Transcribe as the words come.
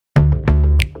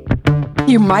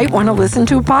you might want to listen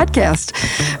to a podcast.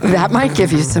 That might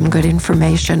give you some good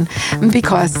information,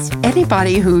 because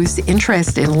anybody who's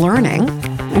interested in learning,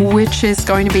 which is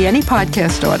going to be any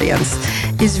podcast audience,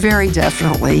 is very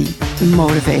definitely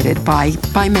motivated by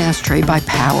mastery, by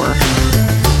power.